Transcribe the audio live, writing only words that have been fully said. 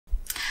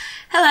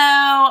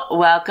Hello,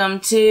 welcome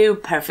to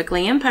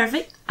Perfectly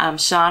Imperfect. I'm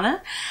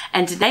Shauna,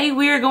 and today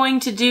we are going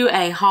to do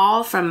a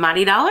haul from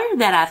Mighty Dollar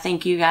that I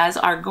think you guys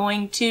are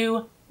going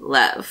to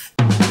love.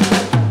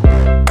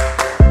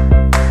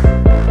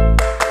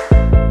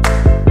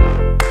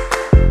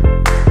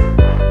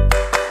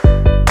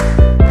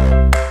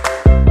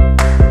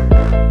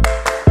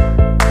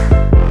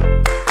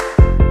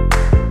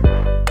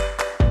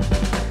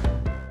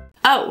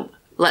 Oh,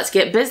 let's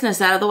get business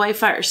out of the way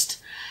first.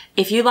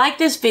 If you like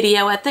this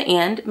video at the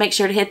end, make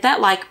sure to hit that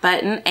like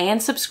button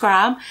and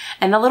subscribe,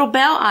 and the little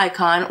bell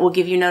icon will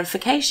give you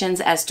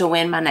notifications as to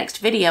when my next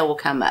video will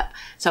come up.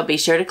 So be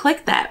sure to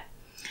click that.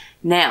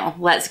 Now,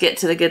 let's get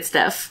to the good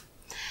stuff.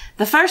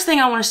 The first thing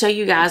I want to show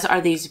you guys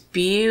are these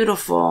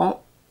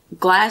beautiful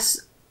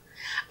glass,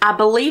 I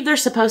believe they're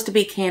supposed to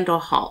be candle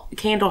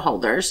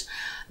holders.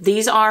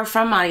 These are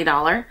from Mighty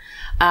Dollar.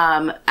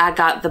 I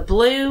got the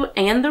blue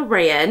and the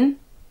red,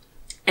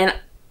 and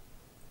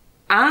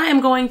I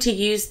am going to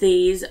use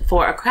these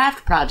for a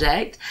craft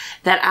project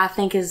that I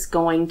think is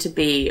going to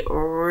be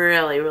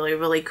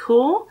really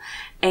cool.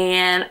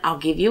 And I'll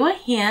give you a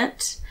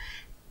hint.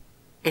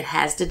 It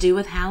has to do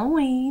with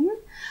Halloween,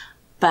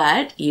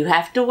 but you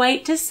have to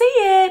wait to see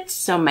it.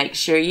 So make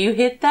sure you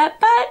hit that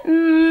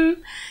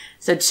button.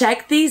 So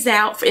check these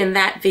out in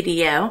that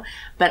video.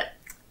 But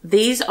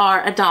these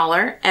are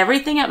 $1.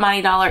 Everything at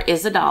Mighty Dollar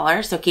is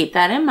 $1, so keep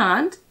that in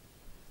mind.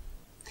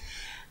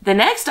 The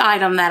next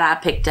item that I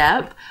picked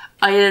up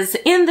is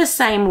in the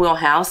same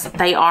wheelhouse.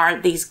 They are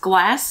these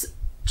glass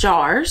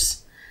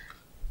jars.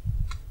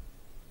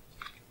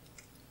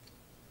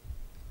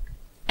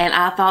 And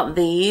I thought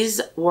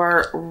these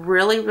were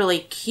really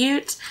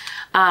cute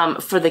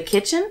for the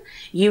kitchen.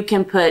 You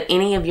can put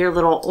any of your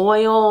little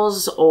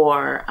oils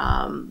or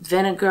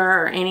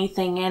vinegar or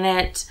anything in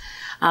it.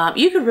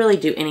 You could really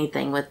do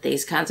anything with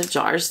these kinds of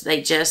jars.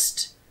 They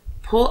just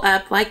pull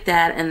up like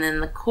that, and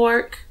then the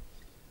cork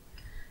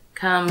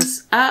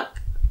comes up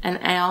and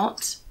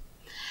out.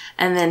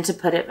 And then to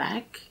put it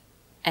back,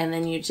 and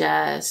then you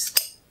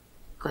just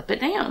clip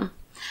it down.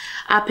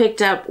 I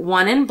picked up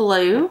one in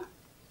blue,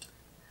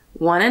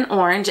 one in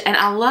orange, and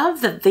I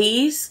love that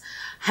these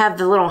have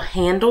the little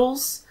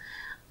handles.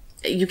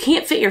 You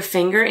can't fit your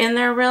finger in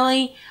there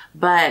really,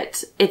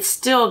 but it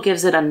still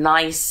gives it a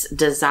nice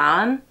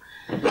design.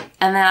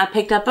 And then I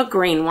picked up a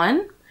green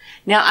one.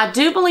 Now, I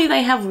do believe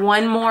they have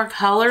one more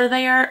color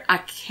there. I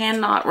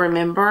cannot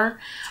remember,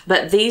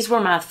 but these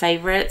were my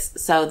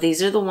favorites, so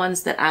these are the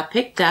ones that I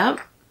picked up.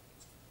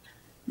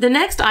 The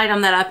next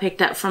item that I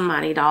picked up from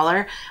Mighty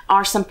Dollar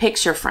are some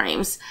picture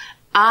frames.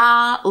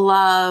 I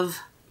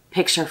love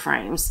picture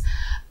frames.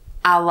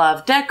 I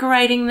love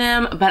decorating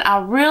them, but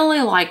I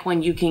really like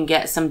when you can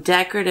get some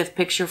decorative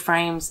picture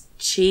frames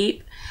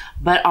cheap,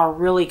 but are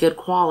really good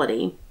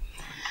quality.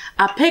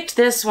 I picked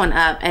this one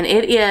up, and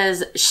it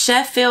is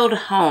Sheffield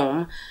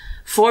Home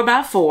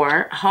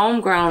 4x4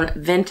 homegrown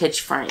vintage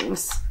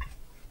frames.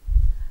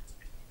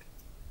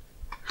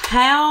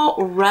 How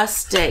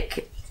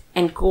rustic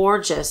and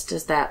gorgeous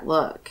does that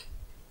look?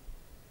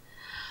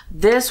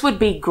 This would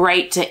be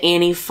great to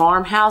any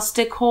farmhouse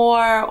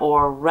decor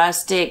or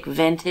rustic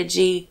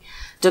vintagey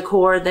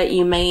decor that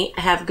you may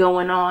have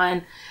going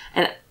on.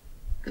 And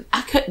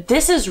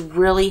this is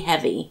really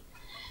heavy.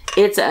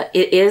 It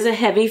is a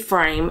heavy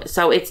frame,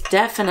 so it's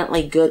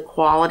definitely good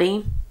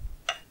quality.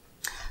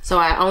 So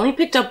I only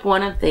picked up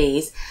one of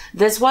these.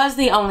 This was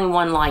the only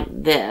one like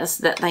this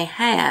that they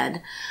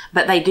had,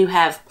 but they do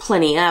have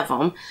plenty of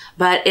them.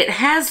 But it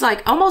has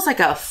like almost like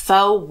a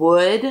faux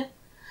wood,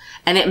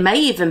 and it may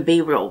even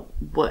be real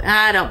wood.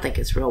 I don't think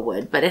it's real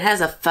wood, but it has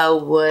a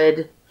faux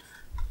wood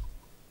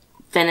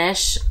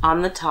finish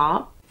on the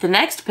top. The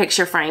next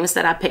picture frames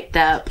that I picked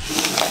up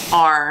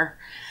are,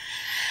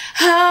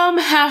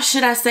 how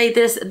should I say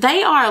this?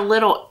 They are a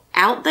little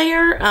out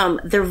there.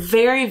 They're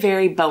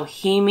very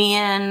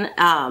bohemian.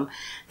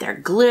 They're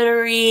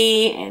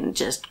glittery and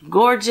just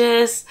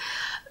gorgeous.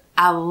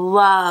 I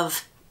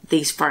love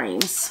these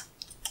frames.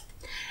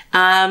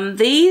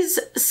 These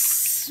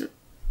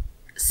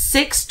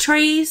 6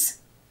 trees,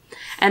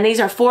 and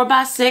these are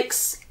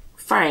 4x6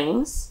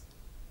 frames.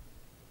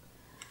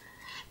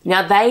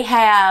 Now they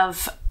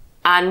have,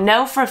 I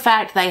know for a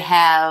fact they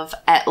have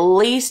at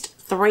least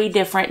 3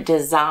 different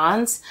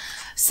designs.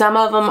 Some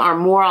of them are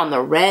more on the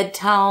red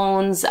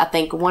tones. I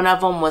think one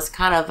of them was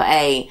kind of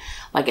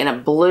like in a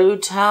blue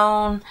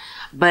tone.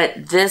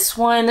 But this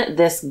one,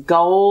 this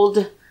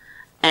gold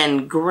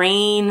and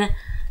green,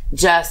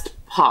 just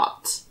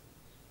popped.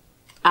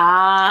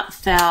 I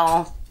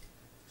fell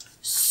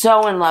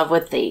so in love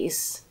with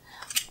these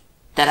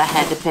that I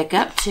had to pick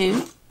up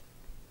 2.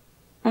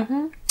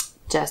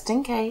 Just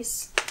in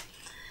case.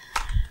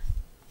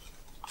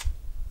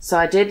 So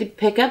I did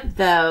pick up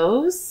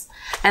those,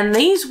 and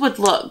these would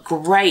look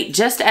great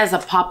just as a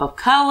pop of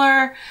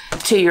color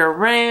to your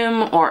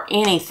room or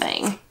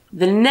anything.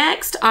 The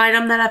next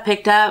item that I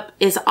picked up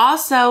is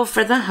also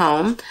for the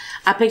home.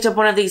 I picked up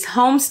one of these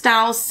home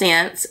style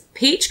scents,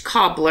 Peach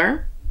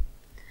Cobbler.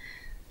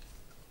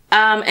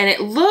 And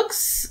it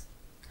looks,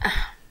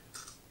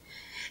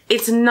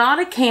 it's not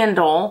a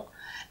candle.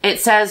 It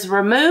says,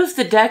 remove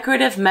the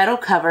decorative metal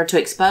cover to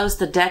expose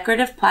the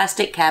decorative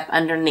plastic cap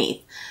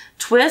underneath.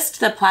 Twist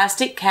the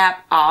plastic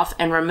cap off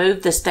and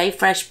remove the Stay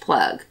Fresh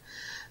plug.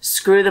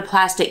 Screw the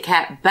plastic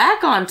cap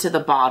back onto the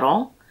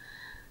bottle.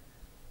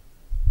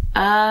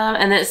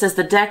 And then it says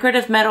the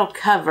decorative metal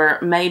cover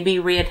may be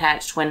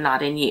reattached when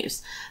not in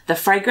use. The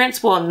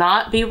fragrance will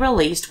not be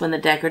released when the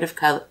decorative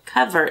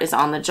cover is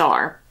on the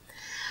jar.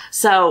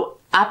 So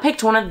I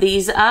picked one of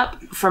these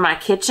up for my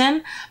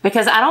kitchen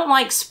because I don't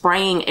like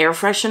spraying air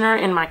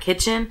freshener in my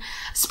kitchen,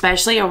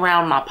 especially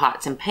around my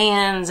pots and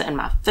pans and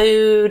my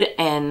food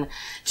and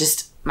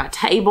just my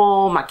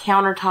table, my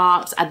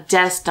countertops. I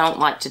just don't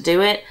like to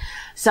do it.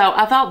 So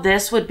I thought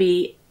this would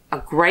be a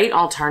great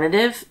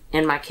alternative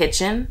in my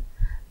kitchen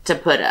to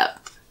put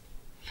up.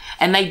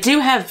 And they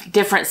do have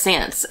different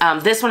scents.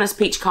 This one is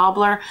peach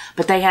cobbler,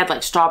 but they had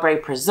like strawberry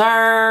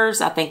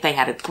preserves. I think they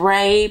had a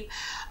grape,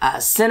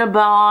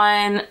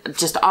 cinnamon,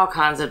 just all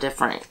kinds of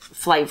different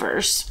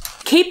flavors.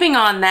 Keeping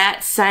on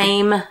that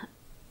same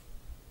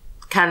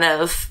kind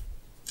of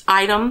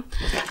item,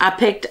 I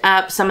picked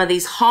up some of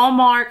these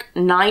Hallmark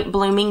Night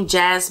Blooming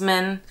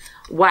Jasmine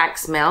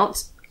wax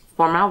melts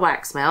for my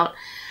wax melt.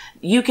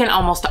 You can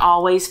almost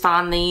always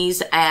find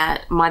these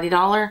at Mighty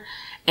Dollar.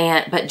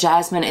 But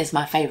jasmine is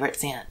my favorite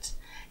scent.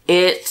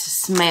 It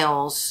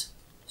smells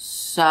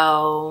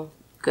so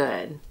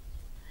good.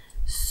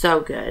 So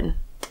good.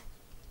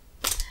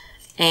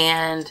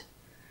 And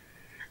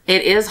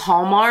it is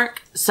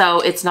Hallmark, so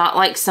it's not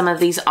like some of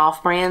these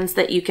off-brands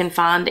that you can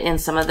find in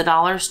some of the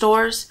dollar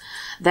stores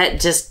that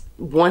just,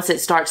 once it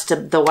starts to,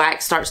 the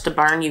wax starts to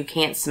burn, you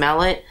can't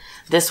smell it.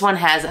 This one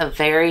has a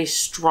very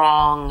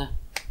strong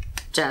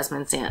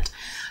jasmine scent.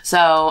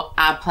 So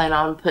I plan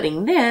on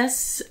putting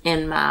this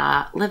in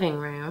my living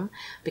room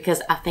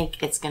because I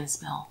think it's going to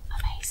smell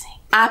amazing.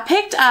 I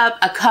picked up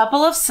a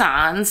couple of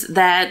signs,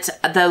 that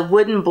the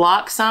wooden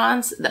block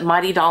signs that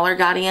Mighty Dollar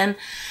got in.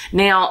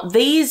 Now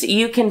these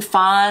you can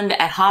find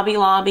at Hobby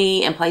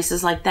Lobby and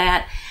places like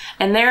that,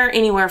 and they're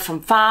anywhere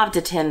from $5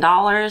 to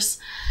 $10.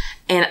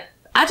 And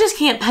I just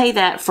can't pay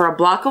that for a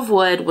block of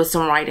wood with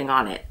some writing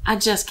on it. I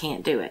just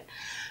can't do it.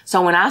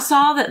 So when I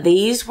saw that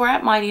these were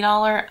at Mighty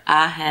Dollar,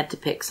 I had to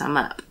pick some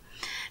up.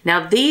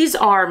 Now these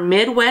are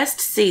Midwest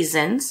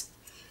Seasons,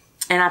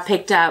 and I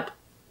picked up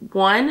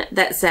one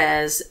that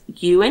says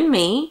You and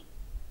Me,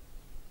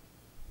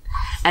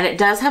 and it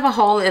does have a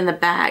hole in the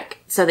back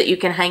so that you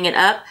can hang it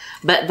up,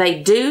 but they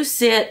do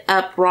sit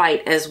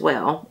upright as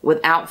well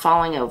without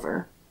falling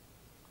over.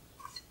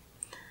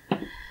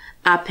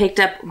 I picked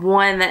up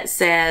one that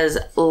says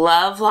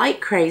Love Like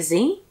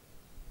Crazy.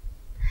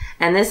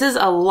 And this is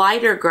a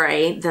lighter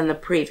gray than the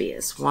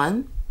previous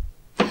one.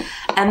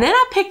 And then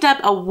I picked up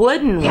a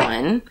wooden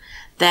one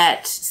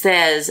that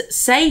says,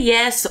 Say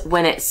Yes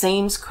When It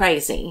Seems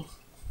Crazy.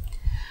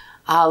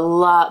 I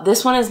love,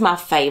 this one is my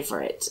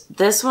favorite.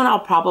 This one I'll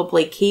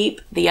probably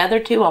keep. The other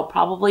two I'll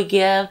probably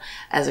give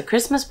as a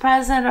Christmas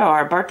present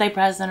or a birthday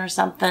present or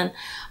something.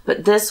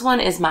 But this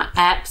one is my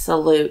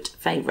absolute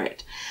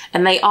favorite.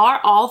 And they are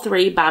all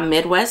three by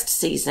Midwest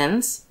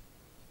Seasons.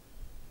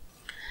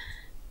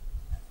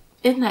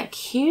 Isn't that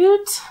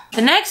cute?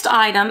 The next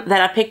item that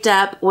I picked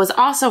up was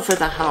also for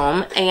the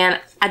home, and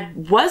I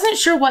wasn't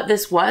sure what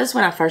this was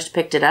when I first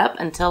picked it up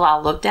until I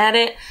looked at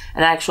it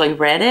and actually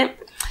read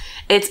it.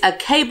 It's a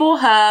cable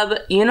hub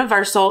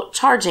universal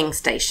charging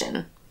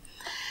station,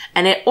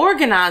 and it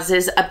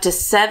organizes up to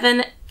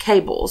 7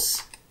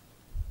 cables.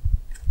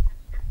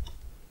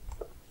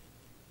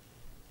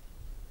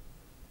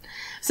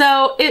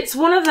 So it's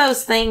one of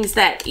those things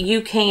that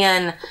you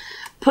can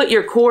put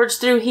your cords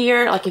through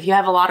here. Like if you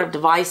have a lot of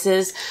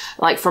devices,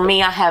 like for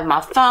me, I have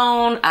my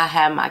phone, I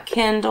have my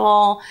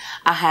Kindle,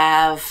 I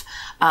have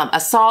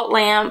a salt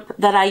lamp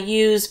that I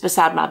use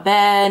beside my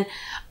bed,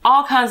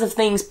 all kinds of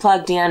things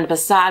plugged in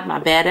beside my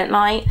bed at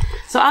night.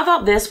 So I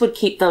thought this would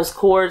keep those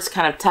cords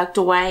kind of tucked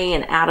away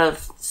and out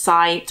of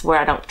sight where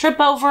I don't trip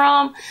over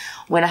them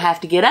when I have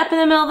to get up in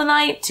the middle of the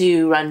night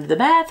to run to the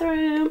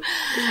bathroom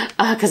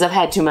because I've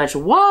had too much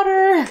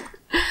water.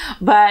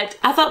 But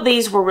I thought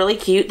these were really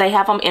cute. They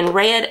have them in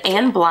red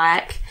and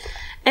black.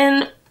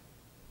 And,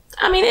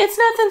 I mean, it's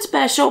nothing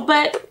special,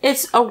 but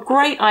it's a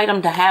great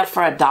item to have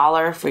for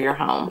 $1 for your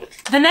home.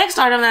 The next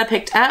item that I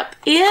picked up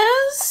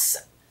is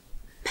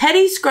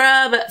Pedi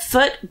Scrub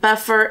Foot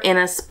Buffer in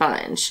a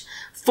Sponge.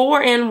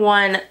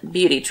 4-in-1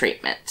 beauty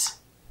treatment.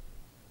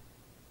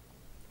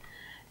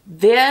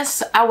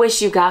 This, I wish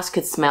you guys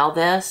could smell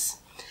this.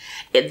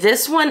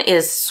 This one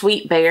is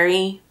sweet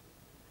berry.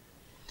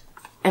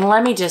 And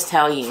let me just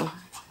tell you,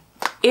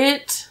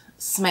 it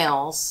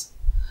smells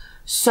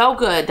so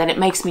good that it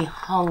makes me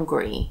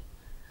hungry.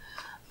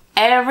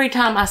 Every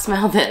time I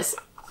smell this,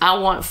 I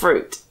want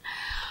fruit.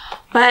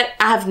 But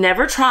I've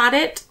never tried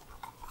it,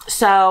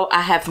 so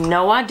I have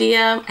no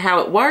idea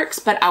how it works,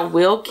 but I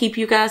will keep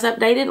you guys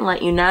updated and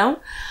let you know.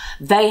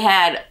 They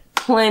had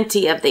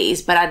plenty of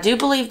these, but I do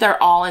believe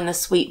they're all in the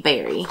sweet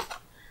berry.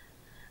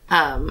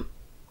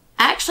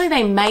 Actually,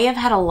 they may have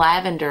had a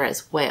lavender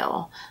as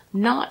well.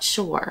 Not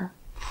sure.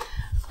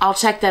 I'll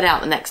check that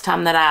out the next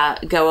time that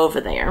I go over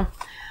there.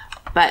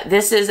 But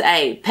this is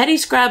a Pedi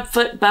Scrub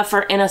Foot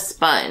Buffer in a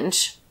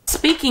sponge.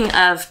 Speaking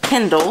of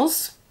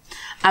Kindles,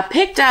 I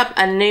picked up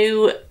a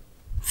new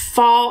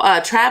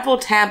fall travel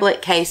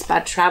tablet case by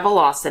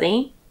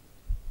Travelocity.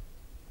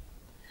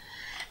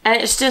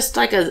 And it's just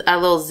like a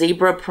little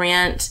zebra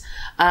print.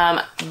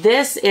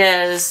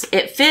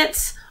 It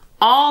fits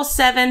all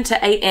 7 to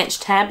 8 inch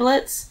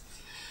tablets.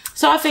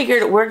 So I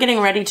figured we're getting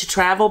ready to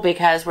travel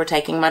because we're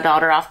taking my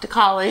daughter off to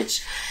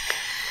college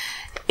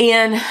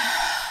in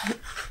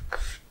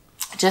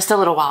just a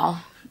little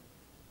while.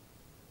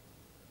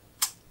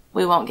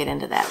 We won't get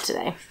into that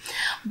today.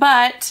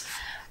 But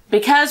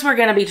because we're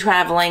going to be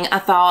traveling, I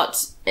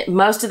thought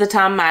most of the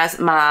time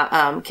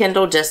my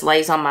Kindle just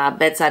lays on my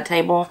bedside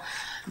table.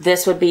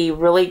 This would be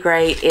really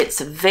great. It's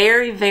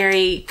very,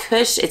 very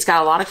cushion. It's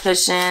got a lot of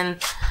cushion.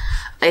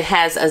 It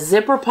has a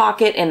zipper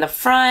pocket in the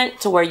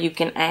front to where you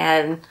can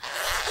add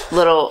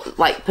little,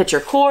 like, put your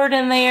cord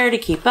in there to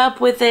keep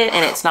up with it,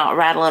 and it's not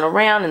rattling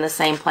around in the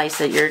same place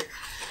that your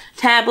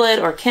tablet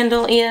or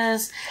Kindle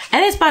is.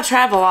 And it's by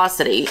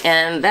Travelocity,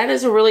 and that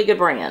is a really good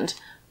brand,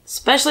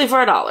 especially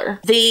for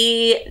 $1.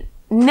 The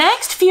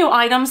next few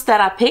items that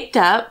I picked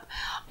up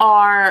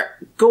are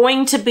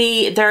going to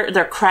be,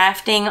 they're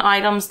crafting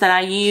items that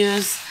I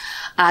use.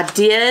 I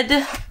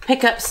did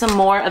pick up some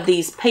more of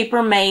these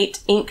Papermate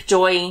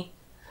Inkjoy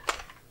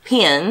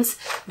pens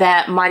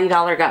that Mighty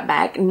Dollar got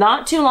back.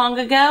 Not too long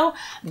ago,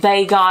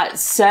 they got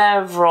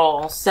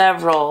several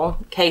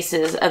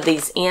cases of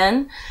these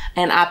in,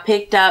 and I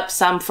picked up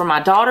some for my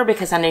daughter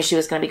because I knew she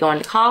was going to be going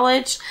to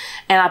college,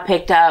 and I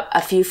picked up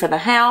a few for the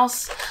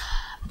house.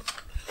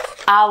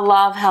 I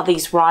love how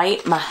these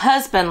write. My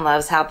husband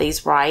loves how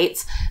these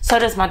writes. So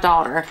does my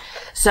daughter.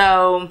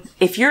 So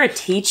if you're a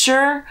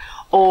teacher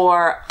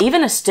or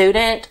even a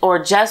student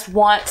or just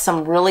want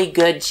some really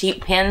good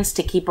cheap pens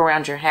to keep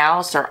around your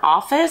house or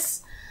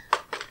office,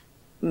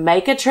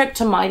 make a trip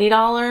to Mighty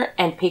Dollar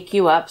and pick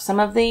you up some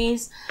of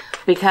these,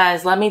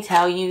 because let me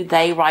tell you,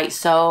 they write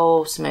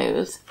so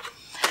smooth,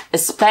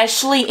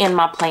 especially in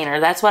my planner.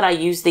 That's what I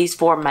use these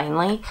for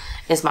mainly,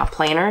 is my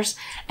planners,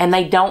 and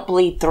they don't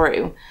bleed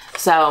through.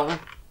 So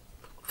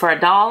for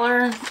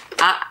 $1,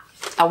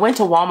 I went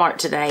to Walmart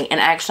today and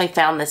actually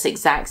found this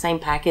exact same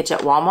package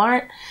at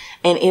Walmart.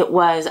 And it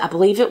was, I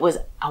believe it was,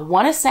 I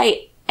want to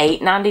say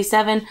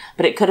 $8.97,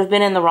 but it could have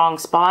been in the wrong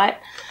spot.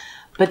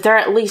 But they're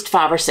at least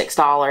 $5 or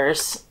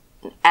 $6,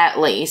 at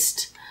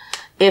least,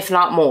 if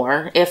not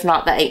more, if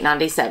not the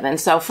 $8.97.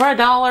 So for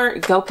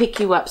 $1, go pick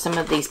you up some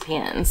of these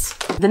pens.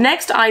 The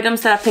next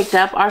items that I picked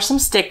up are some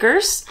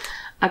stickers.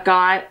 I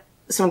got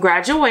some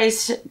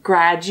graduation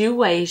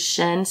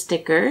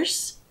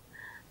stickers.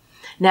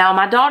 Now,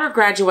 my daughter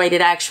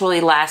graduated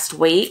actually last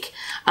week,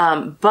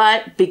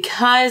 but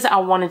because I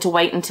wanted to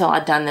wait until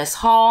I'd done this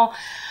haul,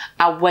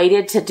 I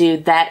waited to do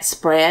that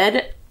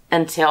spread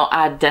until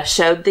I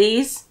showed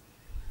these.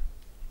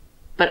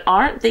 But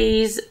aren't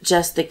these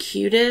just the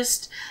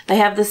cutest? They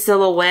have the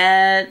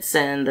silhouettes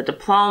and the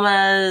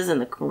diplomas and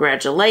the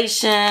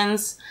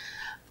congratulations.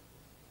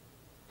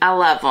 I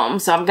love them.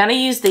 So I'm going to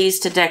use these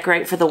to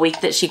decorate for the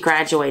week that she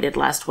graduated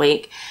last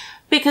week,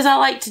 because I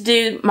like to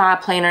do my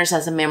planners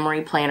as a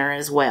memory planner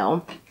as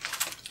well.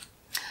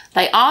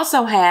 They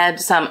also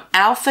had some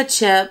Alpha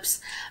Chips,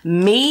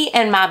 me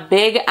and my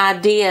big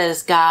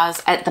ideas,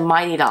 guys, at the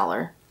Mighty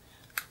Dollar.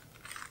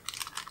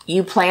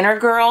 You planner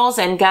girls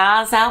and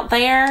guys out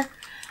there,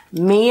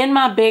 me and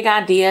my big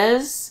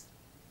ideas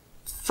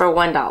for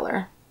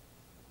 $1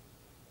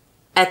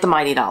 at the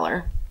Mighty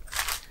Dollar.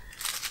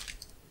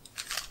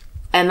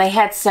 And they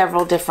had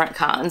several different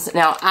kinds.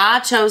 Now, I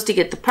chose to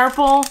get the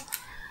purple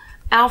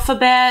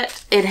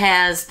alphabet. It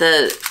has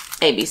the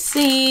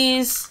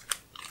ABCs.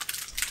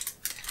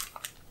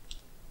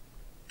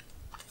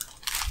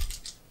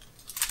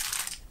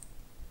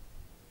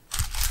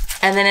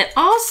 And then it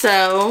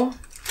also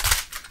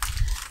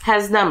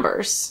has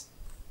numbers.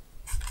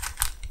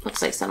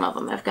 Looks like some of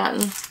them have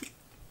gotten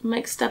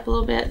mixed up a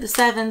little bit, the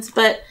 7s,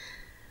 but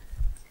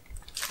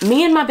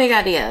me and my big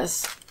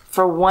ideas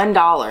for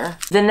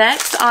 $1. The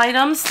next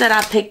items that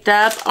I picked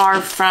up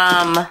are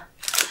from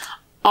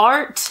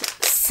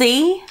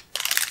Artsy.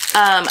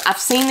 I've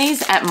seen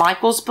these at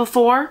Michael's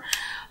before,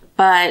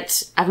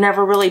 but I've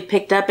never really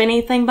picked up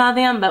anything by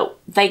them, but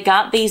they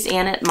got these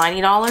in at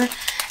Mighty Dollar.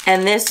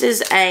 And this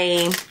is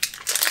a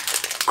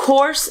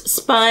coarse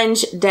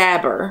sponge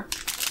dabber.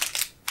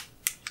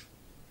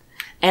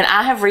 And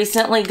I have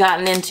recently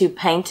gotten into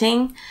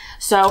painting,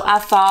 so I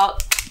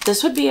thought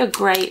this would be a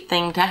great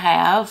thing to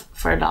have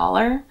for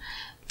 $1.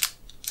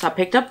 So I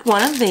picked up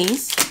one of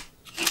these.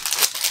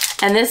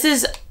 And this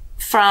is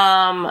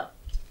from,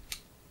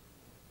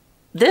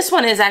 this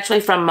one is actually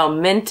from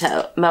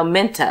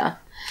Momenta.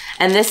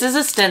 And this is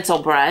a stencil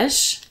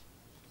brush.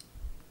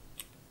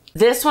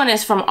 This one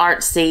is from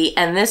Artsy,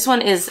 and this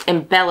one is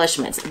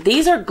embellishments.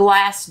 These are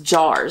glass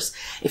jars.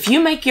 If you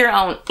make your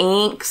own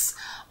inks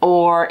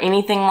or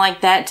anything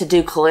like that to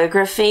do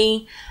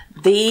calligraphy,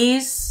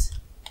 these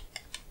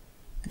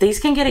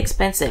can get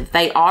expensive.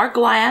 They are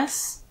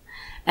glass,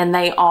 and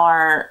they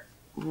are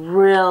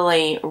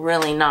really,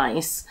 really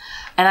nice.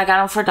 And I got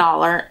them for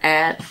 $1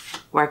 at,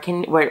 where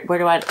did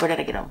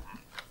I get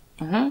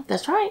them?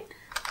 That's right,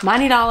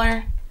 Mighty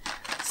Dollar.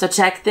 So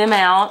check them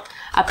out.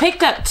 I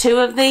picked up 2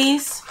 of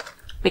these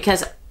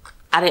because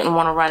I didn't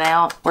want to run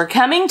out. We're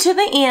coming to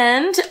the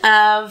end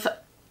of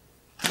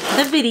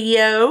the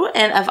video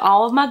and of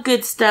all of my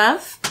good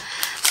stuff.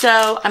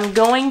 So I'm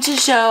going to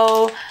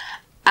show,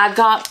 I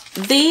got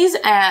these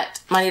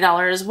at Mighty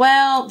Dollar as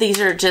well. These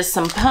are just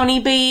some pony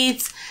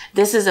beads.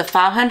 This is a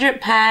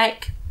 500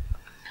 pack,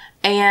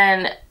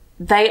 and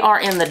they are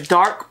in the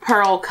dark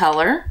pearl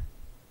color.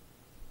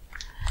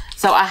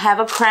 So I have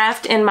a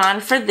craft in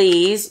mind for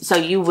these, so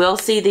you will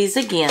see these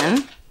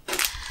again.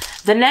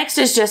 The next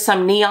is just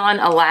some neon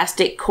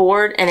elastic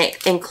cord, and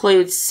it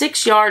includes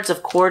 6 yards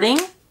of cording.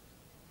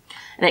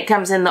 And it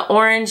comes in the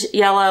orange,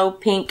 yellow,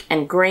 pink,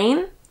 and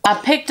green. I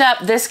picked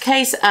up this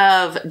case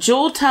of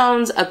Jewel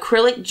Tones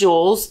acrylic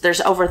jewels. There's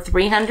over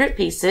 300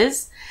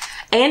 pieces.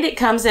 And it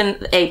comes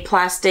in a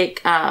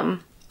plastic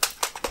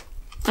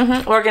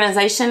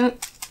organization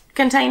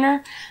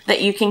container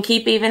that you can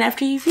keep even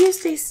after you've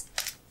used these.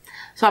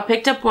 So I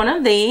picked up one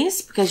of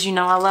these because you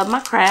know I love my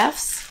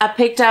crafts. I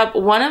picked up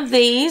one of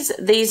these.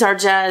 These are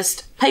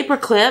just paper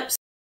clips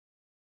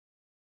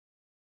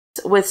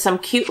with some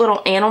cute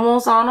little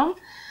animals on them.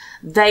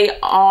 They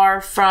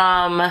are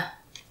from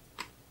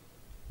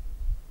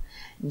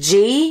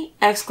G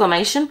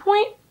exclamation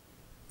point.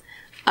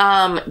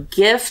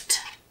 Gift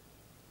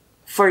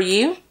for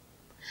you.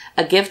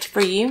 A gift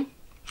for you.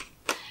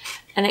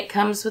 And it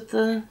comes with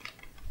the,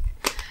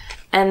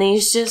 and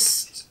these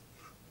just,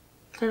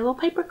 they're little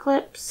paper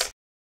clips.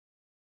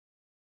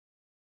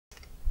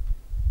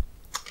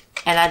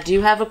 And I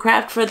do have a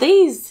craft for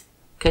these.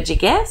 Could you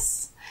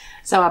guess?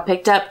 So I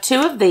picked up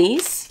 2 of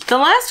these. The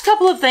last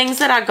couple of things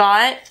that I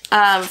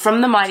got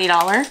from the Mighty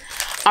Dollar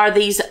are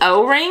these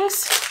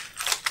O-rings.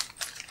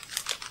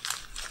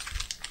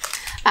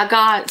 I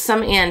got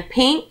some in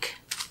pink,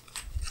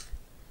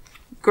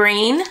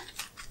 green,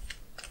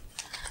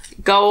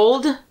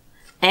 gold,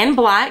 and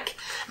black.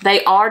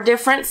 They are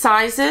different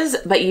sizes,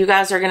 but you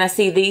guys are going to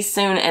see these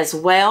soon as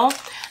well.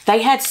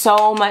 They had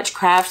so much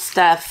craft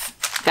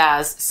stuff,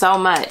 guys, so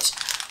much.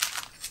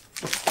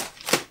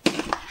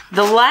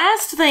 The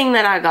last thing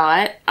that I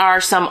got are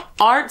some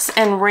Arts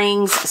and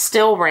Rings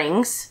steel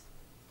rings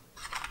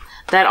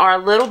that are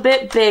a little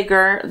bit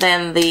bigger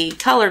than the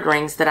colored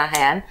rings that I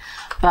had,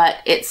 but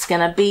it's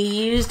going to be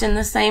used in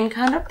the same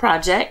kind of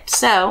project.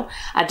 So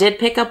I did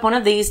pick up one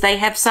of these. They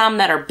have some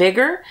that are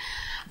bigger.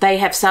 They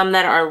have some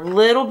that are a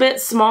little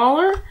bit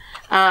smaller.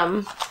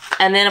 And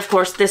then, of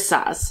course, this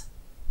size.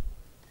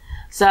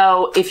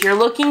 So if you're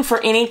looking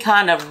for any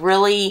kind of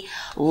really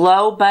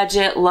low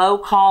budget, low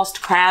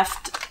cost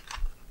craft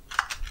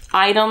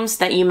items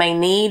that you may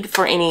need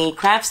for any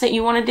crafts that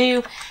you want to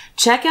do,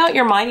 check out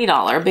your Mighty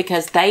Dollar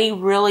because they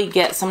really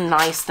get some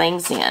nice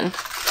things in.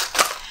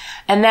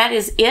 And that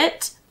is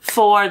it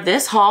for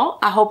this haul.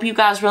 I hope you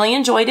guys really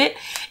enjoyed it.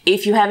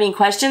 If you have any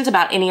questions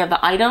about any of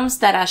the items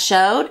that I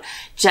showed,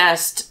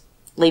 just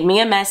leave me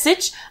a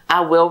message.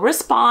 I will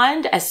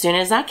respond as soon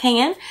as I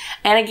can.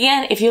 And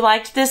again, if you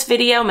liked this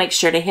video, make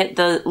sure to hit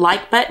the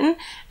like button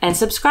and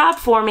subscribe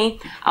for me.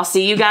 I'll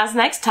see you guys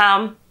next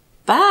time.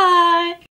 Bye.